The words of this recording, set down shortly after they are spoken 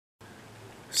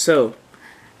So,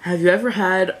 have you ever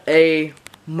had a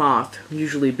moth,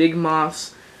 usually big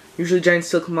moths, usually giant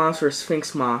silk moths or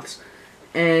sphinx moths,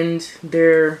 and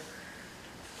they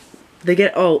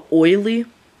get all oily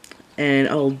and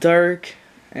all dark,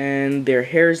 and their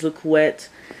hairs look wet,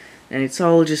 and they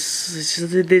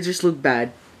just look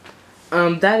bad.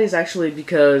 That is actually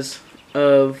because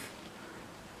of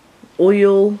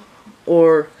oil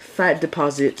or fat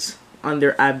deposits on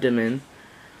their abdomen.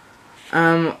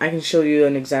 I can show you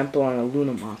an example on a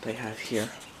Luna moth I have here.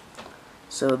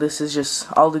 So this is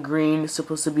just all the green. It's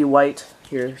supposed to be white.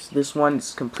 Here's this one.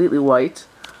 It's completely white.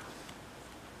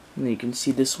 And you can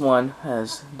see this one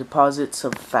has deposits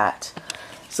of fat.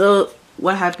 So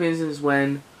what happens is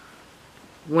when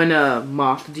a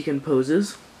moth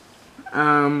decomposes,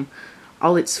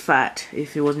 all its fat,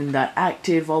 if it wasn't that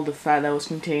active, all the fat that was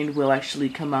contained will actually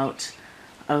come out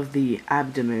of the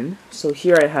abdomen. So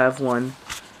here I have one.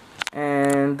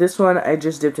 And this one I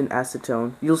just dipped in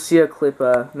acetone. You'll see a clip,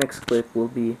 next clip will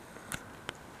be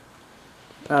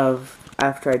of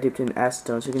after I dipped in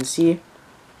acetone. So you can see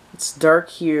it's dark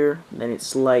here, then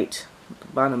it's light at the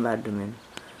bottom abdomen.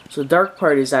 So the dark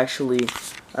part is actually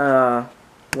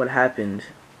what happened,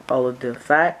 all of the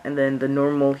fat, and then the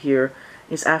normal here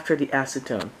is after the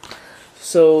acetone.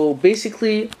 So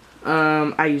basically,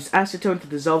 I use acetone to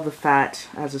dissolve the fat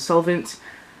as a solvent,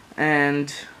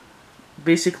 and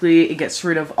basically it gets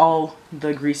rid of all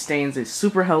the grease stains. It's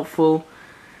super helpful,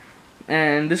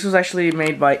 and this was actually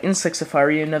made by Insect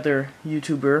Safari, another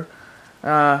YouTuber.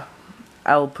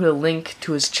 I'll put a link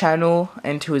to his channel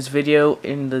and to his video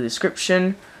in the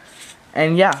description.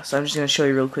 And yeah, so I'm just going to show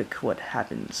you real quick what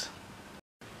happens.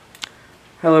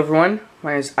 Hello everyone,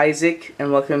 my name is Isaac,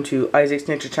 and welcome to Isaac's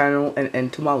Nature Channel and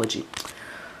Entomology.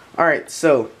 Alright,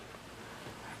 so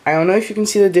I don't know if you can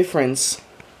see the difference,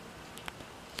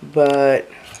 but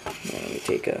let me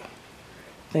take a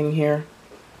thing here.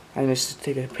 I'm just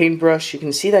take a paintbrush. You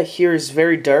can see that here is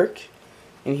very dark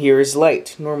and here is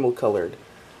light, normal colored.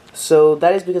 So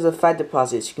that is because of fat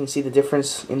deposits. You can see the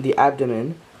difference in the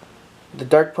abdomen. The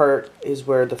dark part is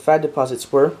where the fat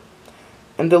deposits were,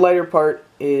 and the lighter part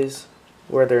is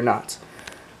where they're not.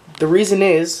 The reason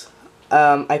is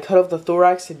I cut off the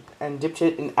thorax and dipped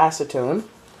it in acetone,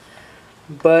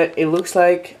 but it looks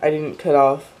like I didn't cut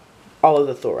off all of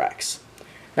the thorax.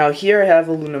 Now here I have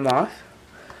a Luna moth.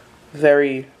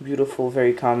 Very beautiful,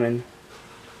 very common.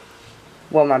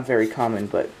 Well, not very common,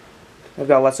 but I've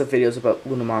got lots of videos about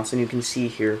Luna moths, and you can see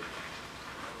here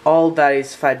all that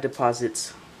is fat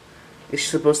deposits. It's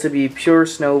supposed to be pure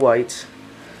snow white.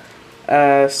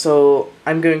 So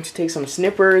I'm going to take some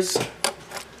snippers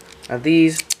of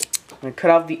these. I'm going to cut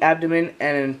off the abdomen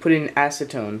and put in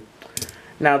acetone.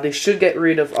 Now they should get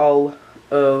rid of all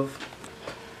of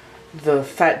the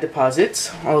fat deposits,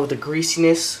 all of the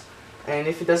greasiness, and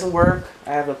if it doesn't work, I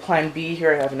have a plan B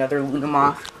here. I have another Luna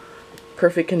moth,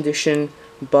 perfect condition,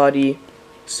 body,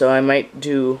 so I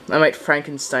might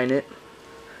Frankenstein it.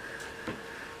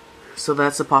 So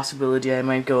that's a possibility. I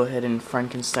might go ahead and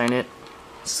Frankenstein it.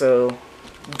 So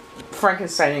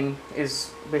Frankensteining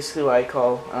is basically what I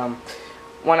call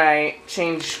when I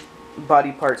change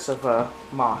body parts of a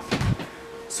moth.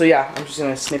 So yeah, I'm just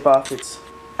gonna snip off its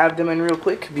abdomen real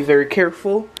quick. Be very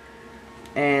careful,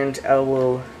 and I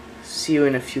will see you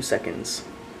in a few seconds.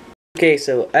 Okay,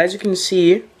 so as you can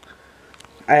see,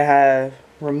 I have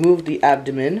removed the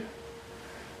abdomen.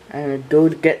 I'm going to go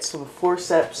to get some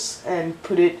forceps and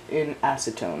put it in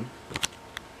acetone.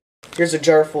 Here's a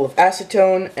jar full of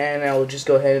acetone, and I will just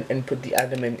go ahead and put the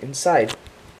abdomen inside.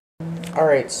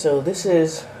 Alright, so this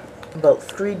is about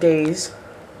 3 days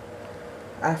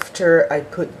after I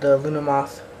put the Luna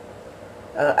moth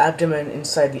abdomen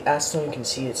inside the acetone. You can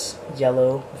see it's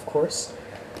yellow, of course.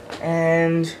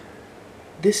 And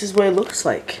this is what it looks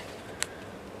like.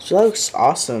 So that looks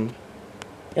awesome.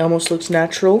 It almost looks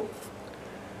natural.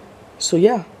 So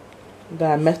yeah,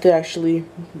 that method actually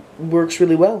works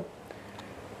really well.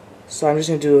 So I'm just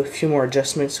going to do a few more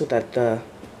adjustments so that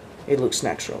it looks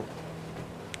natural.